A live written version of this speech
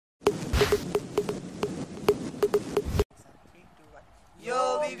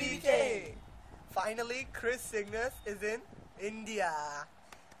YooBBK! Finally, Kreis Cygnus is in India.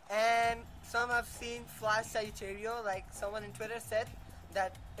 And some have seen Flash Saggittario, like someone in Twitter said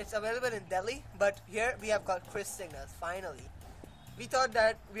that it's available in Delhi, but here we have got Kreis Cygnus, finally. We thought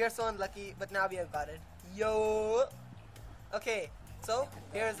that we are so unlucky, but now we have got it. Yo! Okay, so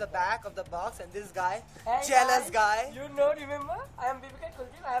here's the back of the box, and this guy, hey jealous guys, guy. You know, remember? I am BBK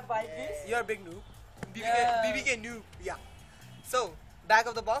Kuldeep, I have bought this. You're a big noob. Yeah. BBK noob, yeah. So, back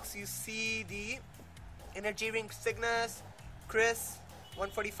of the box, you see the energy ring Cygnus, Kreis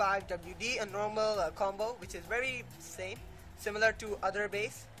 145 WD, a normal combo, which is very similar to other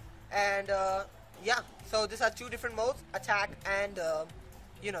base. And yeah, so these are two different modes, attack and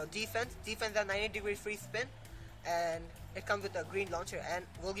defense. Defense at 90 degree free spin, and it comes with a green launcher, and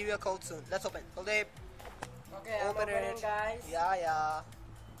we'll give you a code soon. Let's open. Okay, I'm opening, guys. Yeah.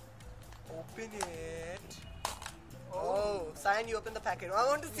 Open it. Oh, Cyan, you open the packet. I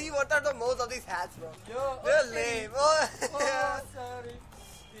want to see what are the modes of these hats, bro. They're lame. Oh, sorry.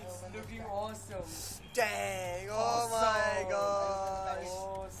 It's looking awesome. Dang. Oh my god.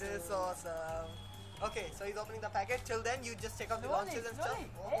 This is awesome. Okay, so he's opening the packet. Till then, you just take out the launchers and stuff.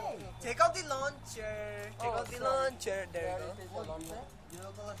 Hey. Take out the launcher. Take out the launcher. There you go.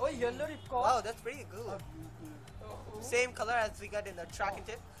 Oh, yellow ripcord. Wow, that's pretty good. Same color as we got in the tracking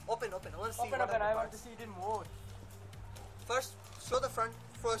tip. Open. I want to see. Open. I want to see it in mode. First, show the front.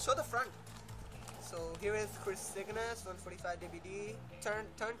 So here is Kreis Cygnus, 145 dBd. Turn.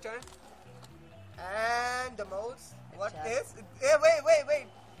 And the modes. What is? Hey, wait.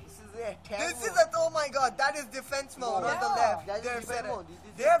 This is oh my god, that is defense mode on the left.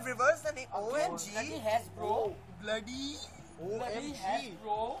 They have reversed the name. OMG. Bloody has, bro. Bloody. Bloody has,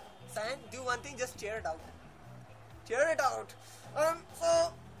 bro. Cyan, do one thing, just tear it out. Tear it out.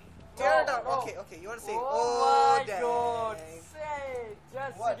 Okay, you want to say, oh my dang. god, say,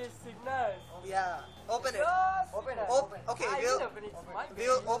 just it is Cygnus. Yeah, open it. Open it. Okay,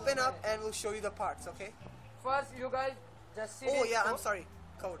 we'll open up and we'll show you the parts, okay? First, you guys just see Oh yeah, I'm sorry,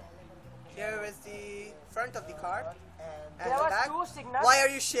 code. Here is the front of the card and there the were back. 2 Cygnus. Why are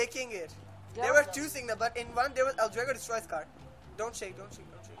you shaking it? There were 2 Cygnus, but in one there was Aldrago Destroys card. Don't shake.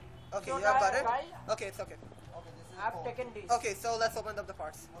 Okay, So you have got it? try. Okay, it's okay. I've taken this. Okay, so let's open up the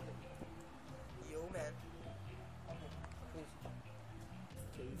parts. Yo, man.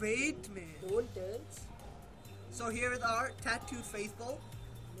 Wait, man. Don't touch. So here is our tattooed face bowl.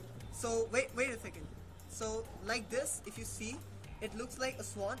 So wait a second. So like this, if you see, it looks like a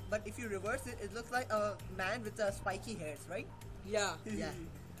swan, but if you reverse it, it looks like a man with spiky hairs, right? Yeah.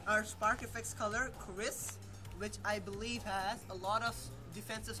 Our spark effects color, Kreis, which I believe has a lot of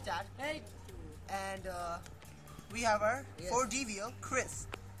defensive stat. Hey. And we have our 4D wheel, Kreis.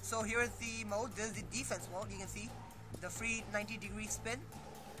 So here is the mode. This is the defense mode. You can see the free 90 degree spin.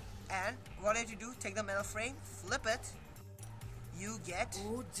 And what I have to do, take the metal frame, flip it. You get.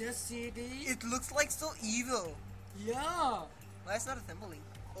 Oh, just see it. It looks like so evil. Yeah. Why it's not assembling?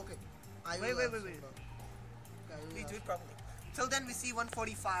 Okay. Wait. Please do it properly. Till then, we see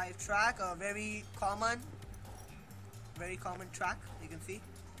 145 track, a very common track. You can see,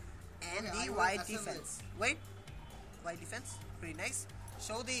 and the wide defense. Wait, wide defense, pretty nice.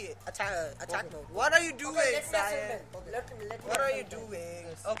 Show the attack mode. What are you doing, Cyan? What are you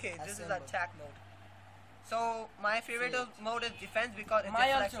doing? Okay, this is attack mode. So my favorite mode is defense because it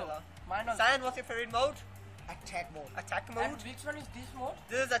deflects a lot. Mine also. Cyan, what's your favorite mode? Attack mode. Attack mode. And which one is this mode?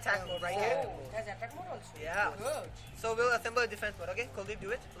 This is attack mode right here. It has attack mode also. Yeah. Good. So we'll assemble a defense mode. Okay, Kuldeep, do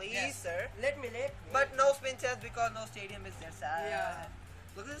it, please, sir. Let me. But no spin test because no stadium is there. Sad. Yeah.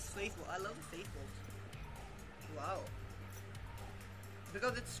 Look at this face mode. I love the face mode. Wow.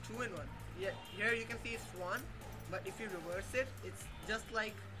 Because it's 2 in 1. Yeah. Here you can see Swan, but if you reverse it, it's just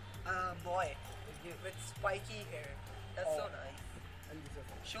like a boy with spiky hair. That's so nice.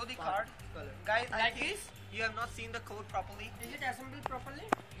 Show the card, guys. I Like think this? you have not seen the code properly. Is it assembled properly?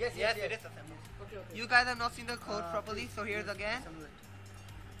 Yes, it is assembled. Okay. You guys have not seen the code properly, so here's again.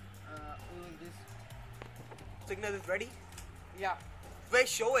 Signal is ready. Yeah. Wait,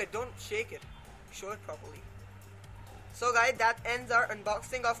 show it, don't shake it. Show it properly. So guys, that ends our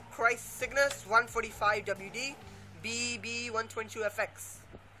unboxing of Kreis Cygnus 145 WD BB122FX.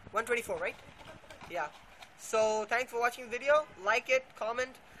 124, right? Yeah. So thanks for watching the video. Like it,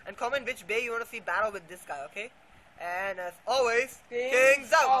 comment, and comment which bay you want to see battle with this guy, okay? And as always,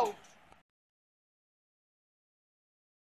 Kings out!